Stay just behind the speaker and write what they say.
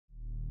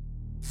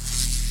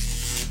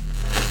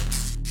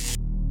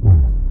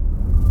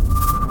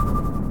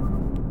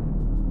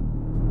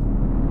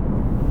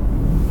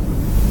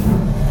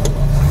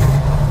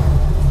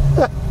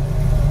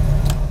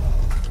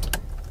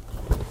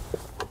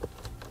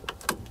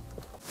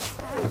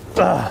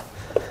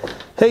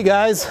Hey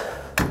guys,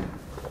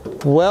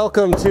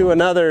 welcome to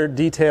another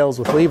Details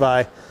with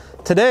Levi.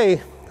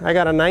 Today I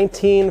got a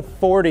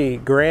 1940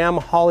 Graham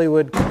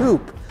Hollywood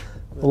coupe.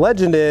 The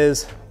legend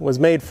is was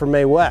made for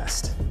Mae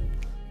West.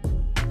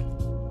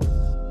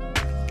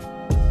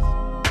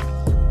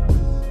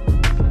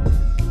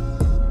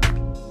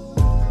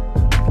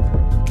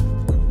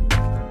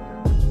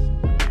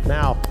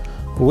 Now,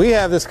 we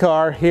have this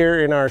car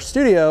here in our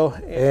studio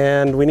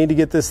and we need to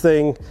get this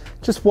thing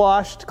just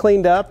washed,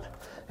 cleaned up,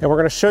 and we're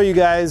going to show you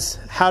guys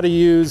how to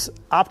use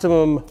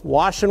Optimum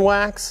Wash and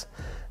Wax,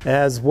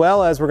 as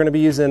well as we're going to be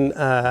using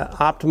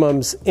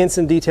Optimum's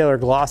Instant Detailer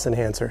Gloss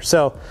Enhancer.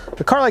 So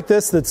a car like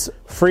this that's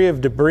free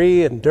of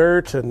debris and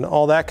dirt and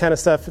all that kind of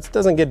stuff, it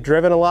doesn't get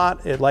driven a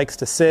lot. It likes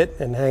to sit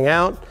and hang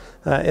out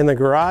in the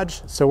garage.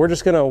 So we're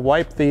just going to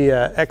wipe the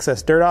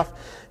excess dirt off,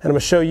 and I'm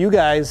going to show you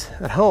guys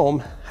at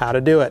home how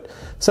to do it.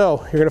 So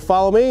you're going to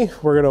follow me.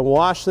 We're going to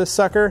wash this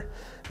sucker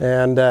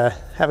and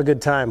have a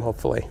good time,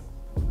 hopefully.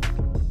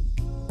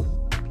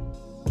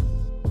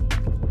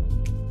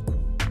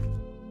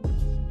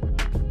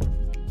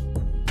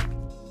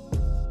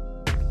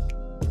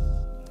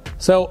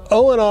 So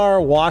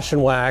ONR Wash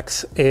and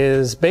Wax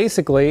is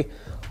basically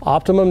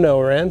Optimum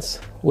No-Rinse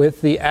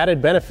with the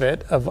added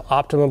benefit of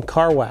Optimum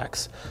Car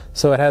Wax.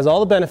 So it has all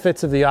the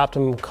benefits of the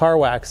Optimum Car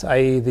Wax,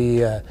 i.e.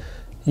 the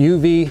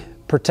UV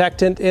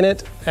protectant in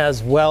it,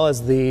 as well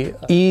as the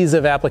ease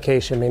of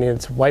application, meaning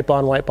it's wipe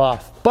on, wipe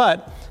off.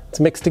 But it's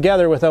mixed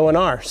together with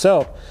ONR.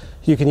 So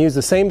you can use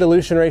the same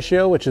dilution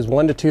ratio, which is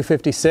 1 to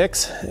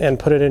 256, and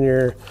put it in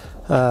your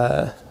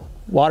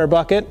water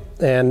bucket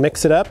and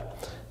mix it up.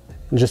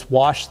 And just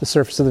wash the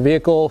surface of the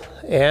vehicle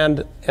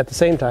and at the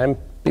same time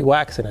be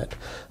waxing it.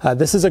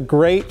 This is a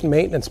great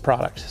maintenance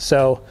product.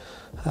 So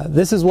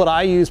this is what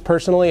I use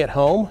personally at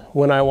home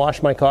when I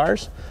wash my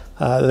cars.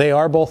 They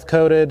are both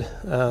coated.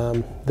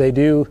 They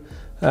do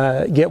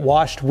get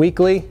washed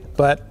weekly,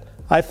 but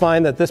I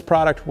find that this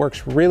product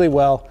works really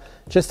well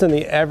just in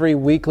the every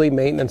weekly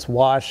maintenance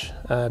wash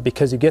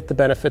because you get the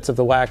benefits of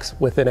the wax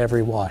within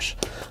every wash.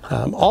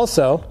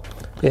 Also,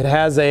 it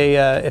has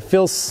it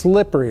feels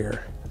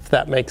slipperier,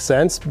 that makes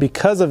sense,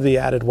 because of the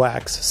added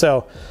wax.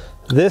 So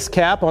this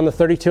cap on the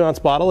 32-ounce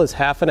bottle is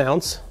 ½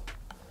 ounce,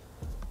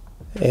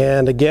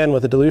 and again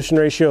with a dilution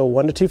ratio of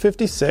 1 to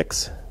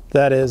 256,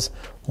 that is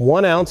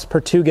 1 ounce per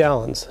 2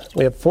 gallons.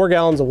 We have 4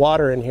 gallons of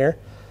water in here,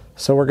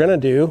 so we're going to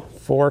do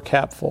 4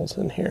 capfuls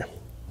in here,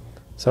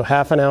 so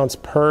 ½ ounce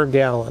per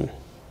gallon.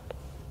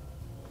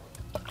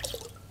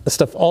 This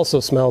stuff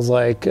also smells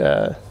like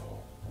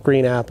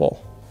green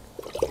apple.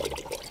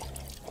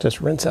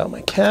 Just rinse out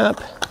my cap,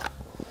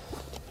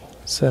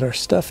 set our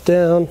stuff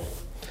down,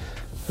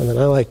 and then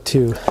I like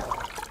to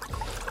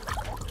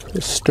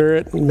just stir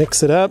it and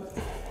mix it up.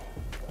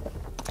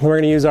 And we're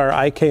going to use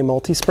our IK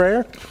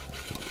multi-sprayer.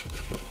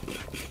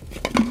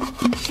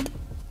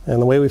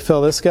 And the way we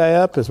fill this guy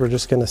up is we're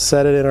just going to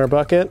set it in our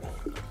bucket.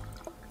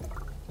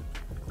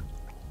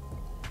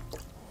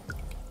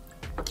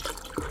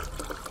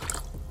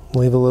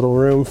 Leave a little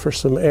room for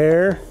some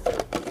air.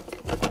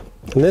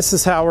 And this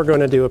is how we're going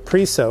to do a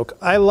pre-soak.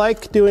 I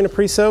like doing a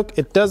pre-soak.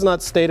 It does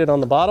not state it on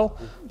the bottle.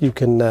 You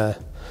can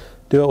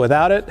do it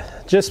without it.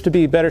 Just to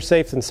be better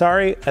safe than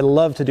sorry, I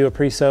love to do a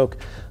pre-soak,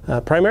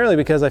 primarily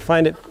because I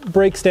find it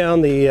breaks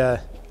down the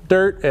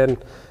dirt and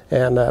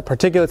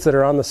particulates that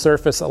are on the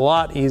surface a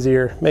lot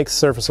easier, makes the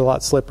surface a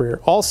lot slipperier.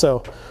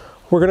 Also,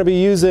 we're going to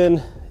be using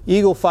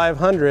Eagle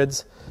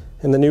 500s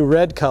in the new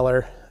red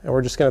color, and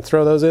we're just going to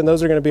throw those in.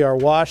 Those are going to be our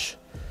wash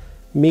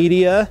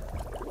media.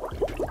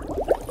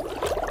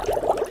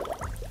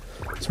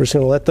 So we're just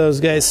going to let those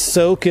guys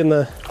soak in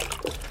there.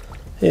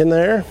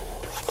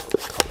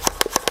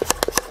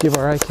 Give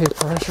our IK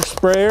pressure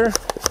sprayer.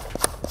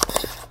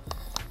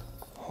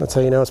 That's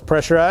how you know it's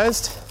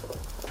pressurized.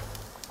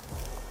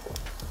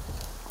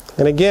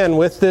 And again,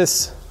 with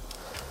this,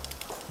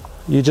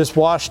 you just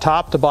wash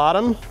top to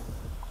bottom.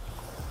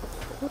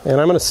 And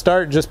I'm going to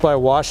start just by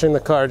washing the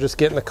car, just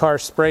getting the car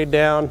sprayed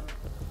down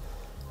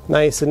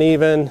nice and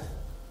even.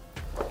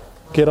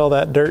 Get all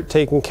that dirt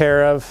taken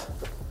care of.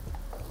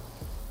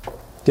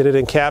 Get it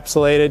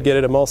encapsulated, get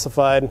it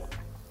emulsified.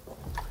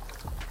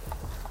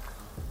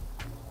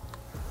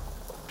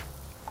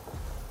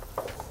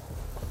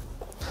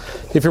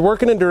 If you're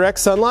working in direct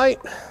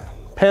sunlight,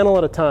 panel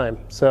at a time.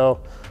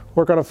 So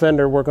work on a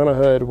fender, work on a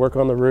hood, work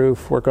on the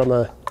roof, work on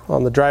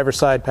the driver's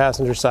side,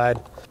 passenger side.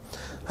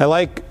 I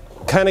like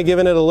kind of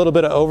giving it a little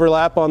bit of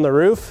overlap on the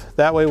roof.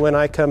 That way when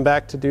I come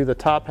back to do the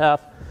top half,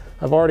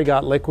 I've already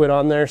got liquid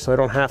on there, so I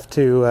don't have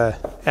to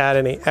add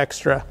any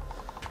extra.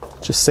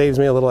 Just saves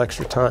me a little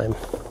extra time.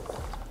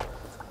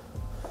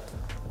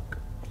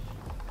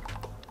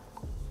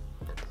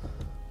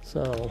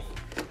 So,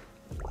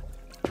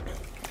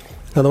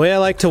 now the way I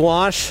like to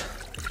wash,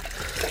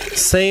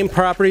 same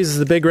properties as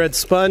the big red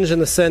sponge in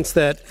the sense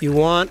that you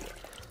want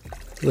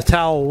the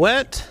towel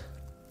wet,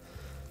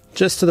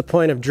 just to the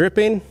point of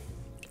dripping,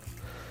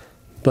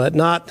 but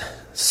not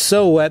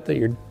so wet that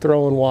you're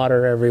throwing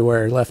water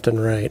everywhere left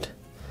and right.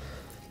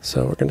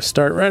 So we're going to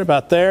start right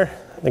about there.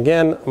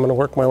 Again, I'm gonna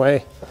work my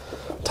way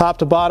top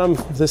to bottom.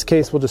 In this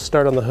case, we'll just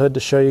start on the hood to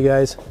show you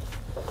guys.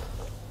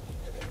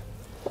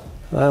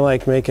 I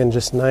like making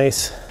just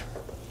nice,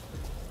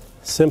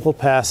 simple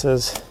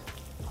passes.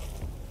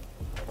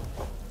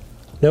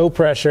 No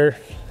pressure.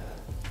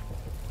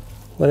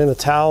 Letting the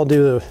towel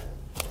do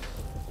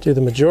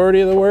the majority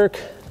of the work.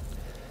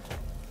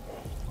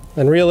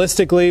 And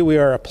realistically, we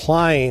are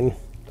applying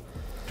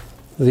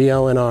the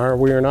ONR.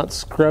 We are not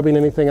scrubbing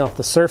anything off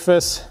the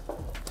surface.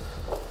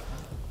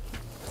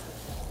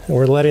 And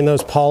we're letting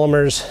those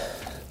polymers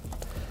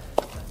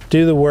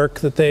do the work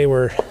that they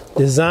were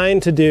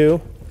designed to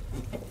do,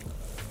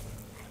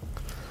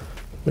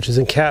 which is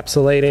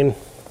encapsulating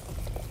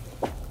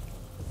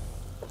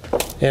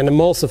and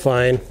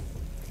emulsifying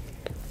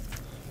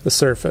the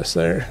surface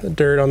there, the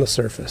dirt on the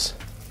surface.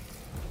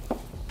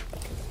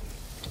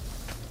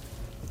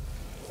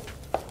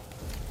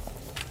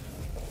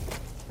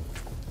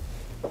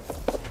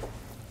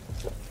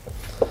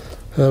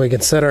 Then we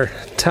can set our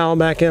towel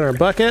back in our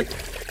bucket.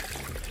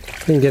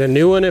 We can get a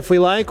new one if we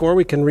like, or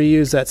we can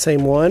reuse that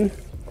same one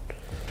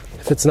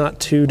if it's not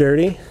too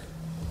dirty.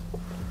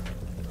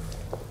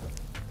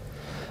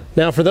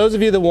 Now, for those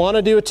of you that want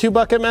to do a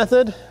 2-bucket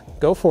method,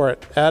 go for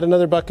it. Add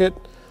another bucket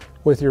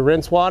with your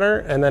rinse water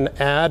and then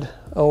add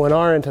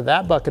ONR into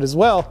that bucket as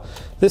well.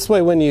 This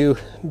way, when you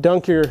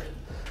dunk your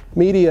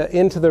media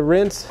into the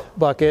rinse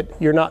bucket,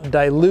 you're not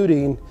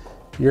diluting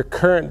your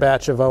current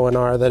batch of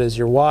ONR that is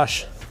your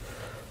wash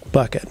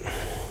bucket.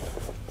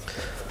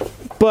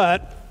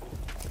 But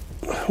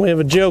we have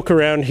a joke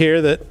around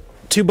here that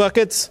 2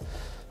 buckets,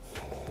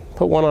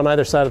 put one on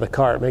either side of the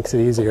car. It makes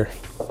it easier.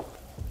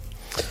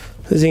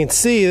 As you can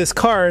see, this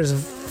car is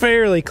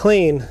fairly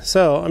clean,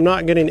 so I'm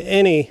not getting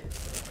any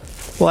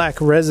black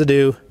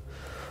residue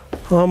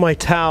on my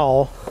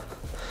towel.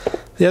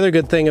 The other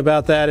good thing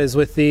about that is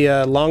with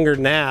the longer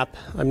nap,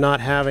 I'm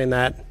not having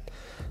that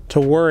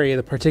to worry.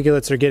 The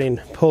particulates are getting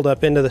pulled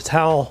up into the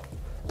towel.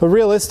 But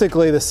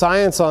realistically, the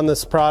science on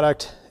this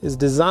product is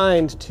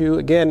designed to,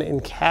 again,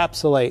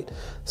 encapsulate.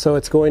 So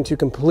it's going to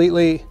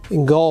completely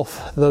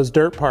engulf those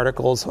dirt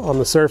particles on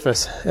the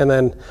surface. And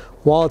then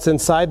while it's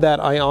inside that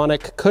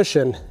ionic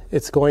cushion,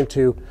 it's going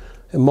to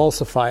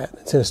emulsify it.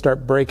 It's going to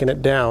start breaking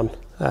it down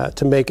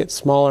to make it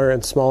smaller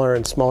and smaller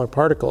and smaller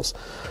particles.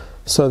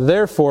 So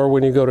therefore,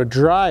 when you go to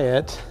dry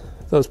it,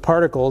 those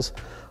particles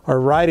are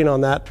riding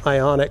on that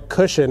ionic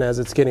cushion as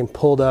it's getting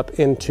pulled up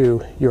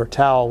into your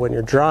towel when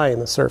you're drying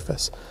the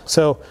surface.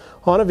 So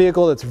on a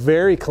vehicle that's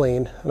very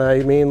clean, and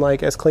I mean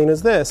like as clean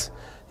as this,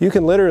 you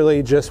can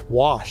literally just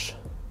wash.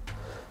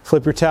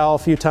 Flip your towel a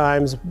few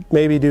times,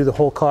 maybe do the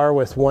whole car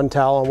with 1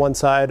 towel on one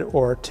side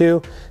or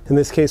 2. In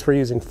this case, we're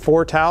using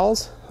 4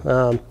 towels.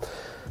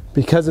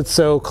 Because it's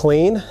so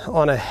clean,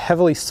 on a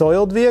heavily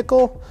soiled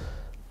vehicle,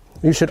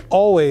 you should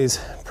always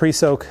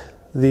pre-soak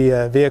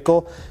the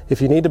vehicle.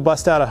 If you need to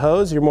bust out a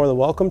hose, you're more than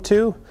welcome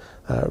to.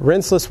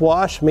 Rinseless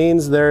wash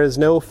means there is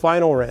no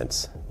final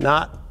rinse,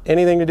 not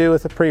anything to do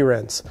with a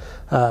pre-rinse.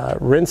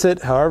 Rinse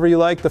it however you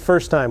like the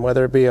first time,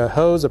 whether it be a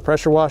hose, a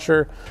pressure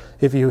washer.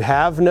 If you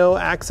have no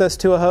access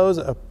to a hose,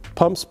 a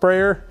pump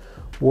sprayer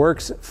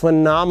works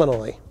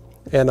phenomenally,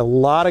 and a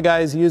lot of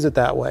guys use it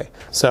that way.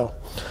 So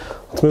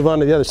let's move on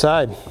to the other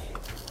side.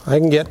 I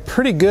can get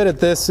pretty good at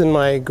this in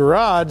my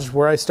garage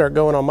where I start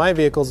going on my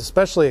vehicles,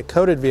 especially a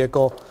coated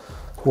vehicle,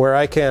 where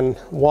I can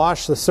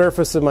wash the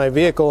surface of my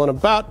vehicle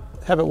and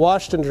have it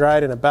washed and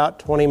dried in about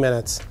 20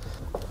 minutes.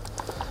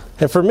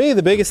 And for me,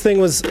 the biggest thing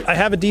was I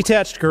have a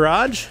detached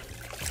garage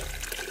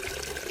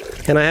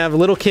and I have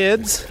little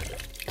kids,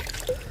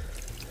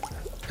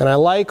 and I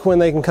like when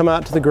they can come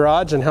out to the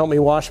garage and help me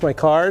wash my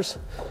cars.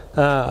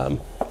 And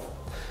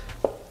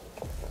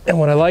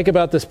what I like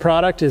about this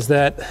product is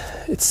that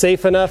it's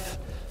safe enough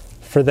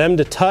for them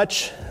to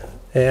touch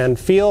and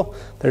feel.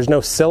 There's no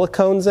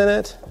silicones in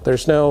it.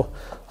 There's no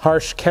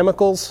harsh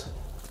chemicals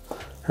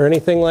or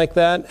anything like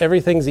that.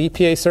 Everything's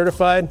EPA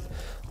certified.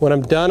 When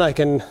I'm done, I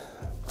can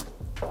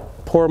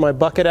pour my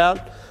bucket out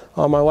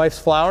on my wife's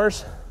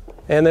flowers,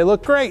 and they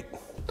look great.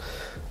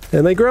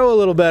 And they grow a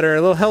little better,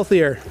 a little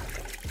healthier.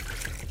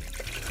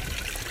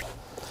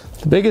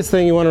 The biggest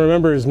thing you want to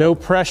remember is no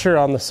pressure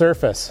on the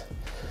surface.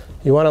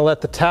 You want to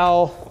let the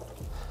towel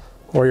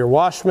or your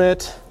wash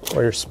mitt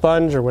or your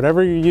sponge or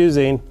whatever you're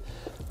using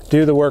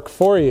do the work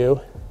for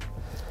you,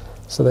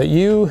 so that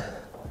you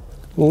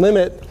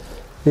limit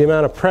the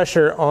amount of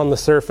pressure on the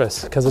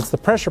surface, because it's the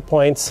pressure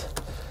points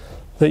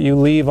that you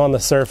leave on the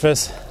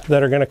surface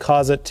that are going to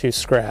cause it to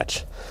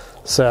scratch.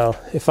 So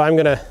if I'm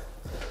going to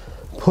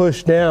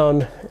push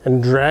down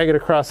and drag it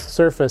across the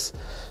surface,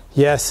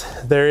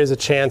 yes, there is a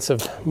chance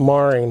of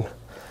marring,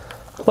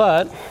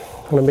 but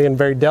I'm being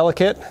very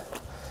delicate,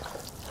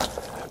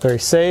 very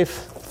safe,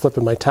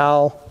 flipping my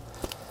towel.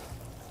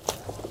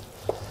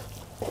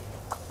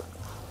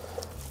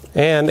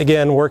 And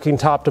again, working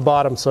top to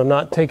bottom, so I'm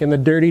not taking the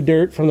dirty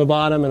dirt from the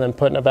bottom and then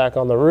putting it back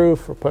on the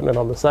roof or putting it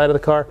on the side of the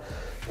car,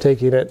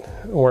 taking it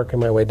and working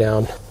my way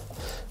down.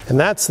 And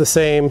that's the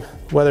same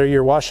whether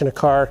you're washing a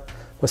car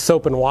with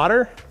soap and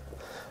water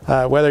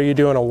Whether you're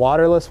doing a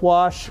waterless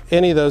wash,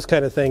 any of those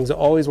kind of things,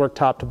 always work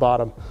top to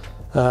bottom.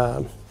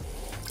 I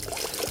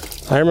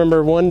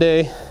remember one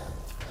day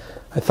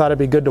I thought it'd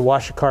be good to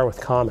wash a car with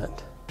Comet.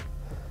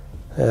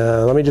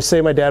 Let me just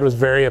say my dad was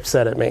very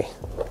upset at me.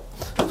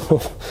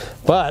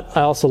 But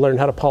I also learned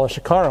how to polish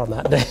a car on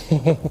that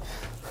day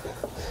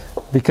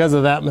because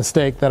of that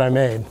mistake that I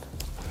made.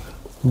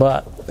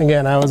 But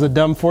again, I was a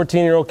dumb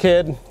 14-year-old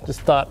kid,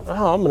 just thought,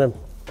 oh, I'm gonna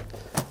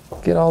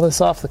get all this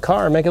off the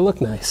car and make it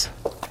look nice.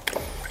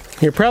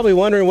 You're probably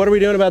wondering, what are we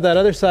doing about that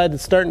other side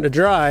that's starting to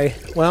dry?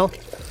 Well,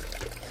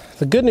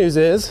 the good news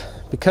is,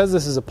 because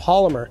this is a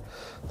polymer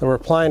that we're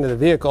applying to the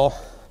vehicle,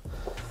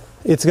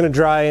 it's gonna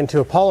dry into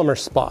a polymer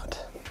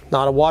spot,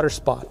 not a water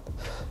spot.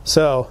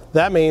 So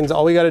that means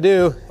all we gotta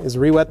do is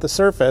re-wet the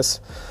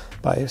surface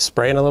by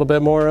spraying a little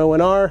bit more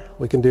ONR.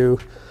 We can do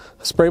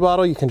a spray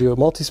bottle, you can do a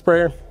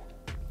multi-sprayer,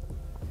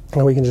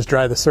 and we can just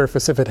dry the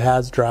surface if it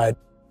has dried.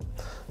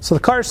 So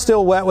the car's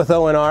still wet with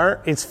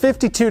ONR. It's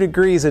 52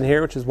 degrees in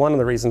here, which is one of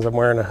the reasons I'm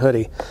wearing a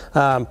hoodie.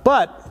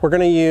 But we're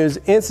gonna use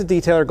Instant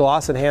Detailer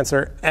Gloss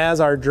Enhancer as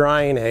our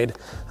drying aid.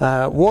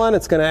 One,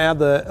 it's gonna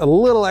add a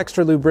little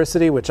extra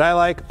lubricity, which I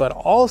like, but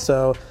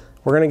also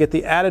we're gonna get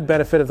the added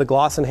benefit of the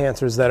gloss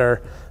enhancers that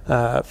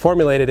are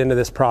formulated into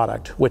this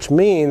product, which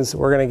means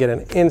we're gonna get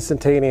an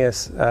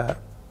instantaneous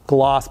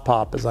gloss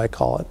pop, as I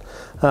call it.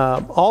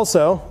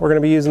 Also, we're gonna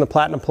be using the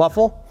Platinum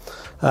Pluffle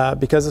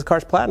because this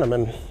car's platinum,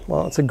 and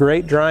well, it's a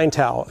great drying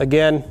towel.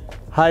 Again,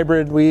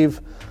 hybrid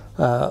weave,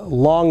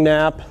 long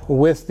nap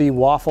with the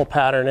waffle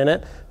pattern in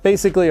it.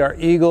 Basically, our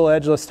Eagle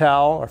Edgeless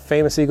towel, our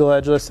Famous Eagle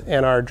Edgeless,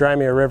 and our Dry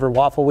Me a River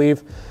waffle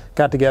weave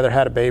got together,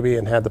 had a baby,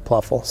 and had the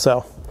Pluffle.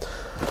 So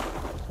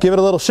give it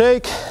a little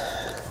shake.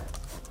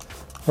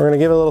 We're gonna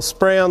give it a little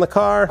spray on the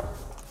car.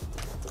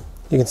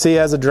 You can see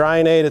as a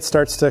drying aid, it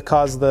starts to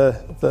cause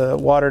the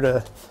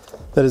water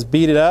that is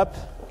beaded up.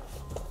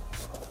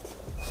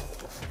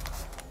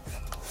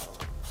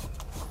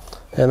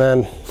 And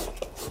then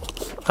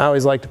I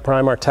always like to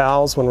prime our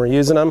towels when we're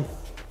using them.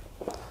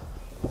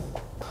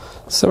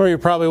 Some of you are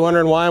probably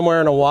wondering why I'm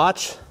wearing a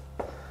watch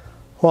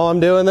while I'm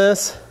doing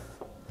this.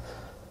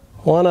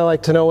 One, I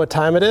like to know what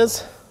time it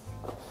is.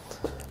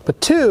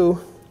 But two,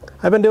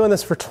 I've been doing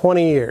this for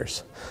 20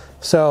 years.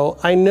 So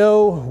I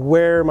know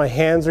where my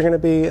hands are gonna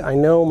be. I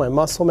know my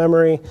muscle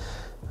memory.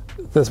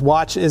 This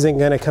watch isn't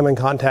gonna come in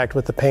contact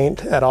with the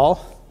paint at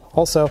all.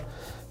 Also,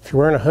 if you're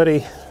wearing a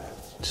hoodie,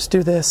 just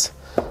do this.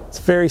 It's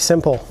very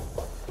simple.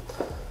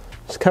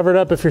 Just cover it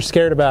up if you're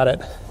scared about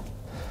it.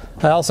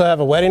 I also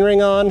have a wedding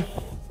ring on.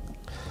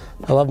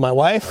 I love my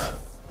wife.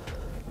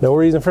 No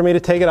reason for me to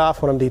take it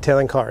off when I'm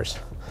detailing cars.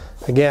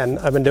 Again,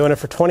 I've been doing it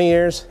for 20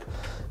 years,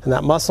 and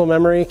that muscle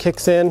memory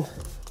kicks in,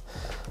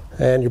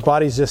 and your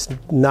body's just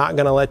not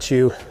gonna let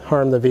you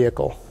harm the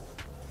vehicle.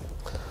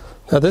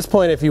 Now at this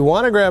point, if you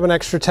wanna grab an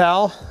extra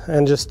towel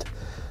and just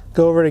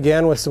go over it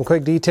again with some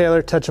quick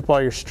detailer, touch up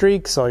all your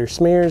streaks, all your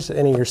smears,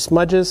 any of your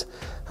smudges,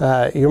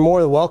 you're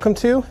more than welcome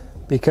to,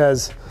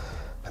 because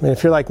I mean,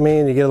 if you're like me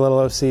and you get a little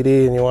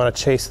OCD and you wanna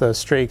chase those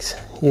streaks,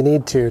 you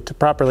need to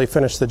properly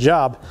finish the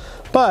job.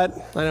 But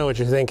I know what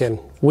you're thinking,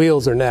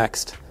 wheels are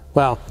next.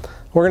 Well,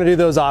 we're gonna do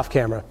those off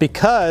camera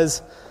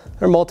because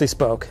they're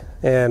multi-spoke,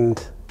 and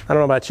I don't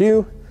know about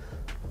you,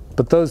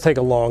 but those take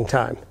a long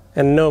time,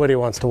 and nobody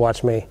wants to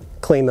watch me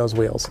clean those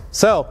wheels.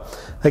 So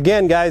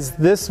again, guys,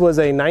 this was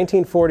a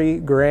 1940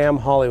 Graham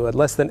Hollywood.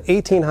 Less than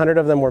 1,800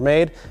 of them were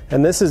made,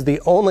 and this is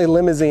the only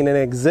limousine in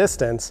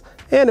existence,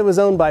 and it was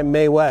owned by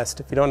Mae West.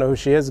 If you don't know who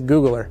she is,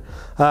 Google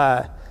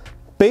her.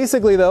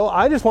 Basically though,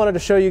 I just wanted to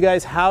show you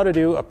guys how to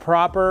do a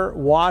proper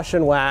wash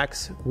and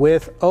wax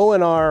with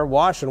ONR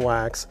Wash and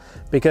Wax,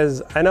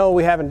 because I know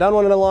we haven't done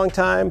one in a long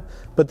time,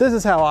 but this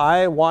is how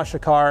I wash a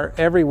car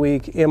every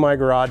week in my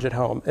garage at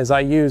home, is I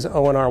use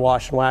ONR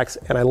Wash and Wax,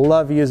 and I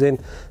love using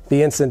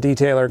the Instant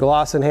Detailer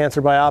Gloss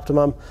Enhancer by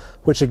Optimum,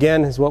 which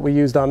again is what we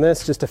used on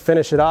this, just to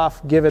finish it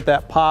off, give it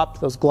that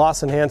pop. Those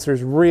gloss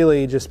enhancers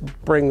really just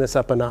bring this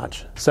up a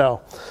notch.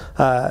 So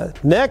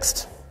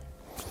next,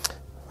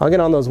 I'll get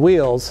on those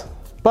wheels.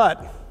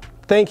 But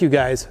thank you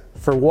guys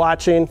for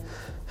watching,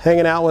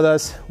 hanging out with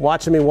us,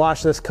 watching me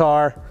wash this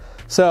car.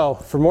 So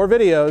for more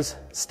videos,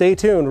 stay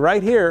tuned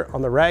right here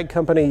on the Rag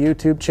Company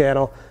YouTube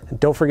channel, and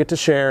don't forget to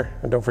share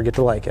and don't forget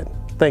to like it.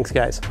 Thanks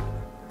guys.